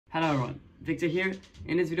Hello everyone, Victor here.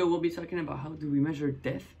 In this video we'll be talking about how do we measure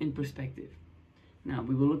depth in perspective. Now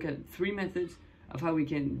we will look at three methods of how we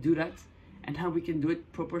can do that and how we can do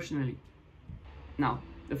it proportionally. Now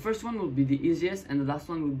the first one will be the easiest and the last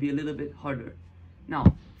one will be a little bit harder.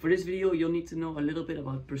 Now for this video you'll need to know a little bit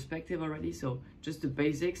about perspective already, so just the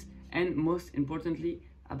basics, and most importantly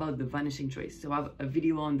about the vanishing trace. So I have a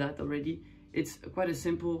video on that already. It's quite a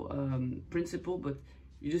simple principle, but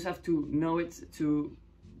you just have to know it to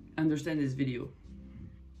understand this video.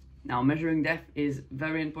 Now measuring depth is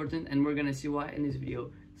very important and we're gonna see why in this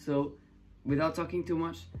video. So without talking too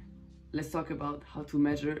much, let's talk about how to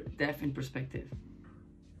measure depth in perspective.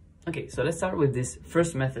 Okay, so let's start with this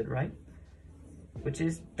first method, right? Which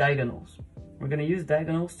is diagonals. We're gonna use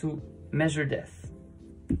diagonals to measure depth.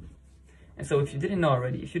 And so if you didn't know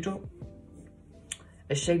already, if you draw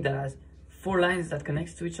a shape that has four lines that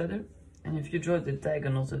connect to each other, and if you draw the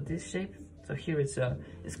diagonals of this shape, so here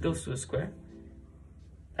it's close to a square,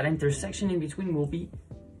 that intersection in between will be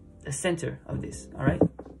the center of this, all right?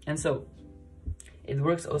 And so it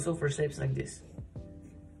works also for shapes like this.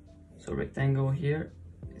 So rectangle here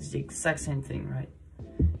is the exact same thing, right?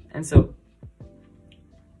 And so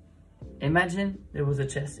imagine there was a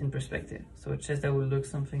chest in perspective. So a chest that would look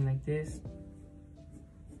something like this.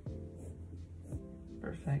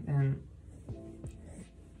 Perfect. And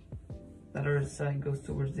that other side goes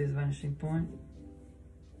towards this vanishing point.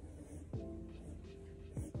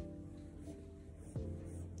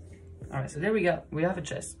 Alright, so there we go. We have a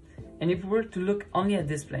chest. And if we were to look only at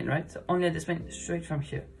this plane, right? So only at this plane, straight from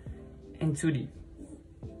here, in 2D.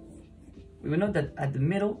 We will note that at the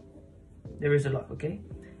middle, there is a lock, okay?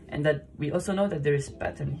 And that we also know that there is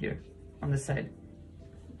pattern here on the side.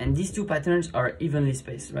 And these two patterns are evenly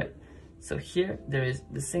spaced, right? So here, there is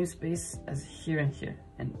the same space as here and here.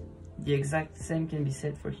 And the exact same can be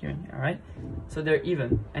said for here and here, alright? So they're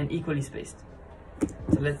even and equally spaced.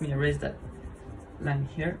 So let me erase that line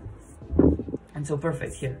here. And so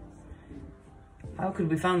perfect here. How could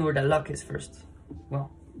we find where the lock is first? Well,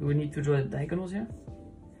 we would need to draw the diagonals here.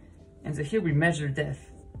 And so here we measure depth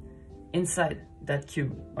inside that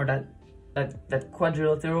cube, or that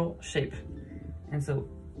quadrilateral shape. And so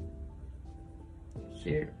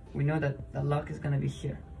here we know that the lock is gonna be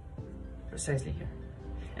here, precisely here.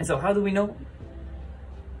 And so how do we know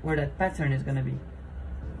where that pattern is gonna be?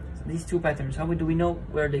 So these two patterns, how do we know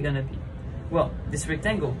where they're gonna be? Well, this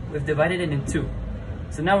rectangle, we've divided it in two.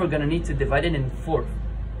 So now we're gonna need to divide it in four.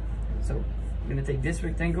 So I'm gonna take this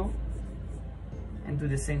rectangle and do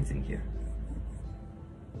the same thing here.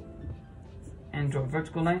 And draw a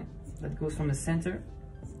vertical line that goes from the center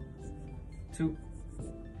to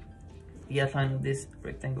the outline of this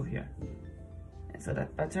rectangle here. And so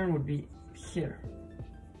that pattern would be here.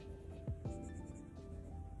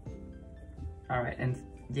 Alright, and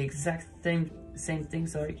the exact same thing,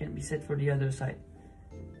 sorry, can be said for the other side.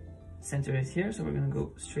 Center is here, so we're gonna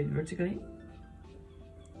go straight vertically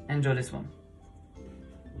and draw this one.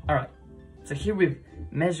 Alright, so here we've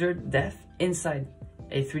measured depth inside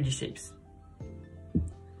a 3D shapes.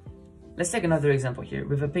 Let's take another example here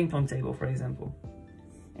with a ping pong table, for example,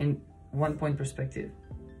 in 1 point perspective.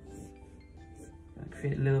 I'll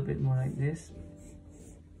create a little bit more like this.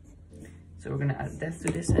 So we're gonna add depth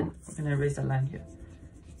to this and we're gonna erase that line here.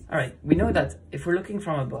 All right, we know that if we're looking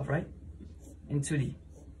from above, right, in 2D,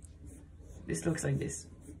 this looks like this.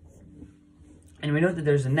 And we know that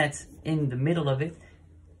there's a net in the middle of it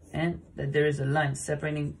and that there is a line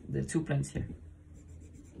separating the two planes here.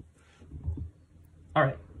 All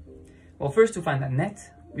right, well, first to find that net,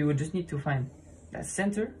 we would just need to find that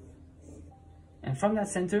center. And from that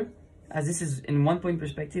center, as this is in 1 point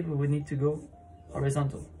perspective, we would need to go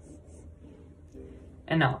horizontal.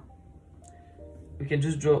 And now, we can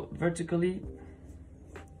just draw vertically.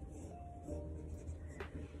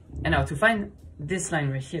 And now to find this line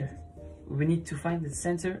right here, we need to find the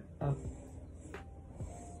center of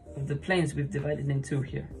the planes we've divided in two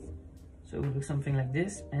here. So it will look something like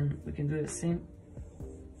this, and we can do the same.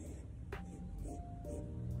 It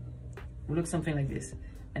will look something like this.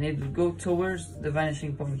 And it will go towards the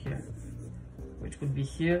vanishing point here, which would be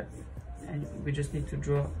here, and we just need to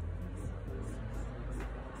draw.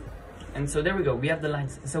 And so there we go, we have the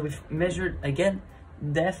lines. So we've measured, again,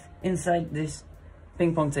 depth inside this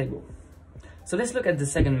ping pong table. So let's look at the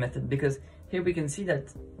second method, because here we can see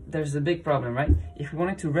that there's a big problem, right? If we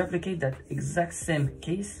wanted to replicate that exact same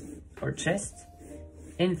case or chest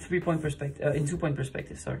in 2 point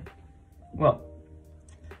perspective, sorry. Well,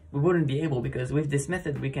 we wouldn't be able, because with this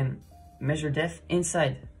method we can measure depth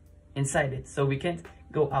inside it. So we can't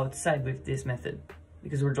go outside with this method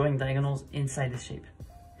because we're drawing diagonals inside the shape.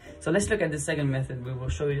 So let's look at the second method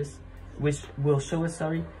which will show us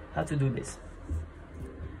how to do this.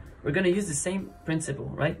 We're going to use the same principle,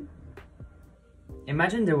 right?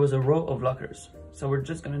 Imagine there was a row of lockers. So we're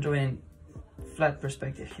just going to draw in flat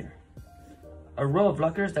perspective here. A row of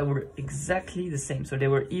lockers that were exactly the same. So they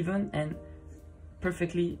were even and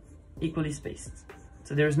perfectly equally spaced.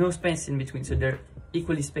 So there's no space in between. So they're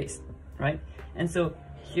equally spaced, right? And so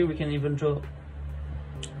here we can even draw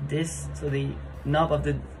this. So the knob of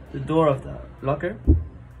the door of the locker.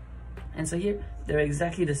 And so here they're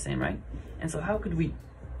exactly the same, right? And so how could we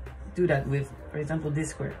do that with, for example, this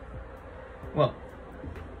square? Well,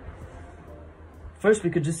 first we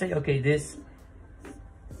could just say, okay,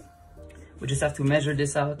 we just have to measure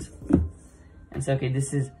this out and say, okay,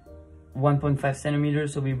 this is 1.5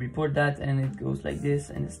 centimeters, so we report that, and it goes like this,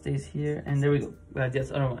 and it stays here, and there we go. We have the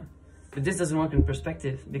other one. But this doesn't work in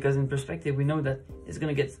perspective, because in perspective we know that it's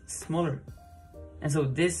going to get smaller, and so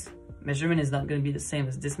this measurement is not going to be the same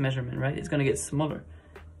as this measurement, right? It's going to get smaller,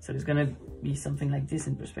 so it's going to be something like this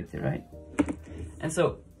in perspective, right? And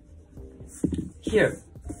so here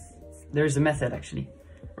there's a method actually,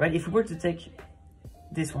 right? If we were to take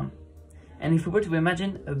this one, and if we were to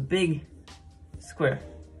imagine a big square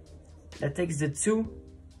that takes the two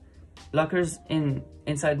lockers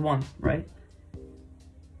inside one, right?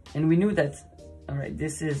 And we knew that, all right,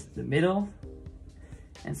 this is the middle,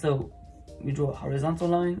 and so we draw a horizontal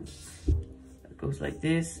line that goes like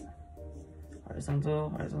this, horizontal,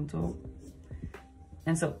 horizontal.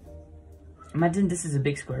 And so imagine this is a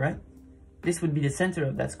big square, right? This would be the center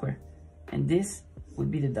of that square, and this would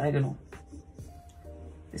be the diagonal.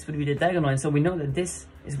 This would be the diagonal, and so we know that this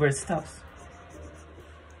is where it stops.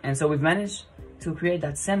 And so we've managed to create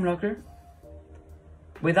that same locker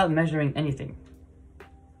without measuring anything.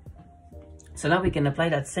 So now we can apply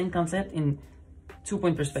that same concept in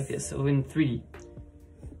 2-point perspective, so in 3D.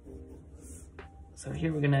 So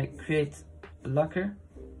here we're gonna create a locker.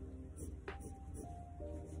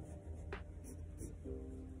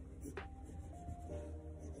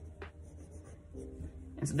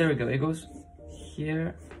 And so there we go, it goes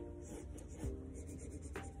here,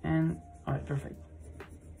 and all right, perfect.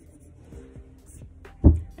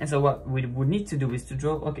 And so what we would need to do is to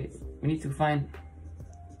draw, okay, we need to find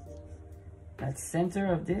that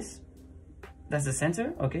center of this. That's the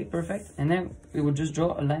center, okay, perfect. And then we would just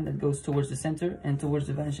draw a line that goes towards the center and towards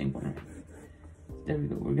the vanishing point. There we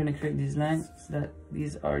go, we're gonna create these lines so that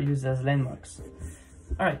these are used as landmarks.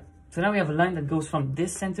 All right, so now we have a line that goes from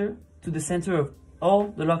this center to the center of all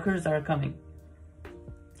the lockers that are coming.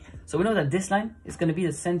 So we know that this line is going to be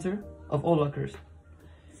the center of all lockers.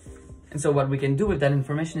 And so what we can do with that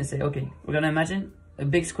information is say, okay, we're going to imagine a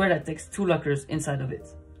big square that takes two lockers inside of it.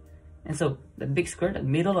 And so the big square, the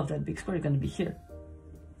middle of that big square is going to be here,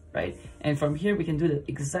 right? And from here, we can do the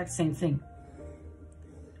exact same thing.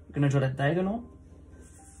 We're going to draw that diagonal.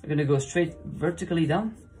 We're going to go straight vertically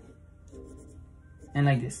down and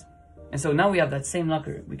like this. And so now we have that same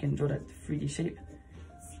locker. We can draw that 3D shape.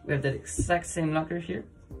 We have that exact same locker here.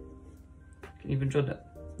 You can even draw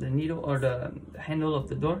the needle or the handle of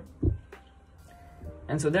the door.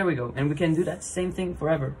 And so there we go. And we can do that same thing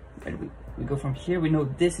forever. Right? We go from here. We know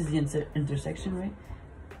this is the intersection, right?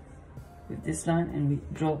 With this line, and we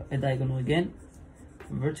draw a diagonal again,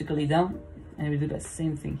 vertically down, and we do that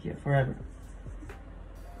same thing here forever.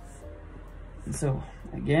 And so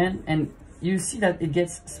again, and you see that it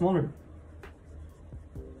gets smaller.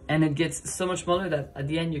 And it gets so much smaller that at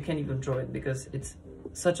the end you can't even draw it because it's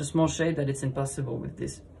such a small shape that it's impossible with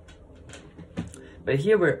this. But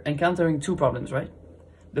here we're encountering two problems, right?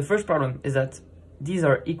 The first problem is that these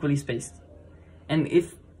are equally spaced. And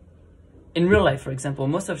if in real life, for example,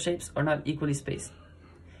 most of shapes are not equally spaced.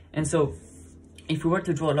 And so if we were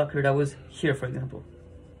to draw a locker that was here, for example,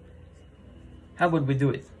 how would we do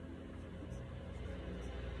it?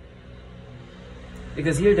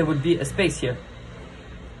 Because here there would be a space here.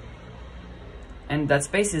 And that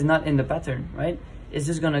space is not in the pattern, right? It's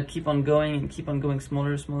just gonna keep on going and keep on going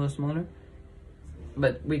smaller, smaller, smaller.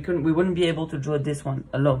 But we wouldn't be able to draw this one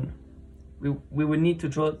alone. We would need to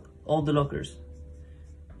draw all the lockers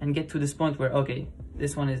and get to this point where, okay,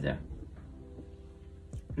 this one is there.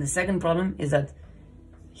 And the second problem is that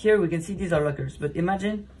here we can see these are lockers, but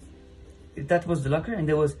imagine if that was the locker and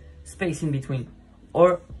there was space in between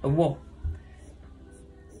or a wall.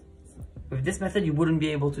 With this method, you wouldn't be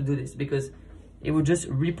able to do this because it would just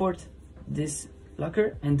report this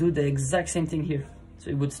locker and do the exact same thing here. So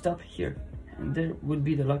it would stop here and there would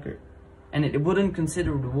be the locker and it wouldn't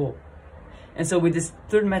consider the wall. And so with this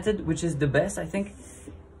third method, which is the best, I think,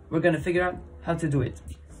 we're going to figure out how to do it.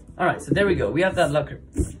 All right, so there we go. We have that locker.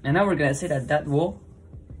 And now we're going to say that that wall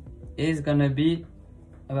is gonna be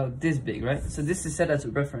about this big, right? So this is set as a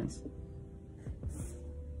reference.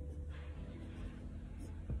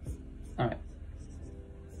 All right.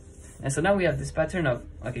 And so now we have this pattern of,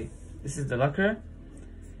 okay, this is the locker,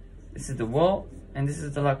 this is the wall, and this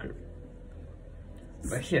is the locker.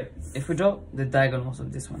 But here, if we draw the diagonals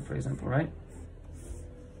of this one, for example, right?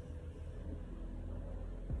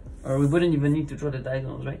 Or we wouldn't even need to draw the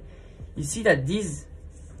diagonals, right? You see that this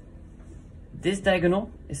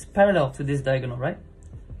diagonal is parallel to this diagonal, right?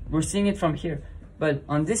 We're seeing it from here. But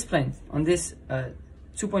on this plane, on this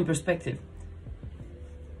 2-point perspective,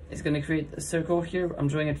 it's going to create a circle here. I'm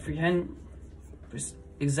drawing it freehand,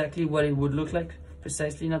 exactly what it would look like,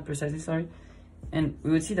 not precisely, sorry. And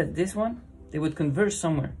we would see that this one, they would converge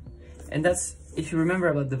somewhere. And that's, if you remember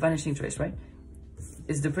about the vanishing trace, right?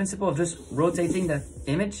 It's the principle of just rotating that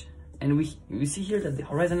image, and we see here that the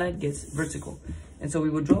horizon line gets vertical. And so we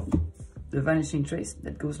would draw the vanishing trace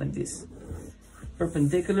that goes like this,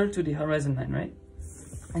 perpendicular to the horizon line, right?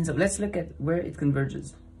 And so let's look at where it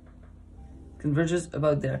converges. Converges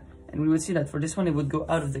about there. And we would see that for this one, it would go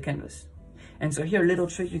out of the canvas. And so here, a little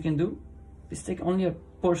trick you can do is take only a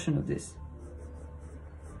portion of this.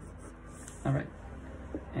 All right.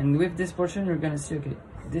 And with this portion, you're gonna see, okay,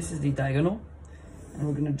 this is the diagonal, and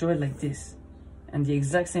we're gonna draw it like this. And the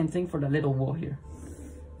exact same thing for that little wall here.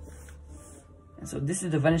 And so this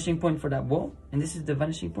is the vanishing point for that wall, and this is the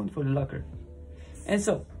vanishing point for the locker. And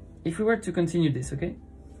so, if we were to continue this, okay?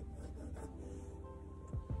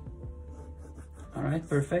 All right,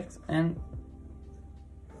 perfect. And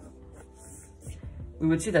we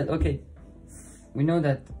would see that, okay, we know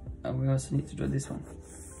that, we also need to draw this one.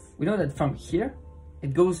 We know that from here,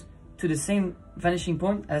 it goes to the same vanishing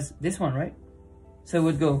point as this one, right? So it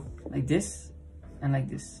would go like this and like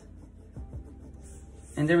this.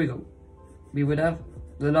 And there we go. We would have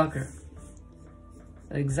the locker,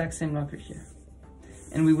 the exact same locker here.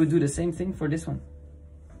 And we would do the same thing for this one.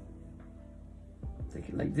 Take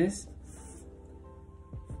it like this.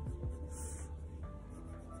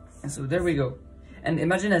 And so there we go. And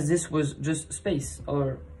imagine as this was just space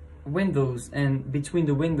or windows, and between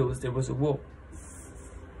the windows there was a wall.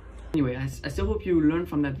 Anyway, I still hope you learned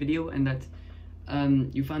from that video, and that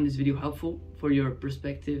you found this video helpful for your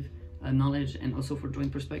perspective knowledge, and also for drawing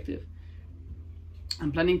perspective.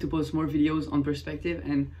 I'm planning to post more videos on perspective,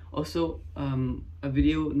 and also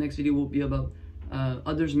next video will be about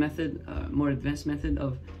others method, more advanced method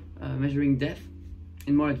of measuring depth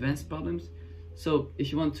in more advanced problems. So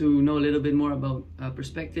if you want to know a little bit more about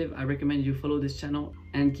perspective, I recommend you follow this channel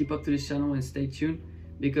and keep up to this channel and stay tuned,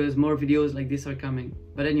 because more videos like this are coming.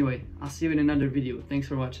 But anyway, I'll see you in another video. Thanks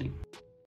for watching.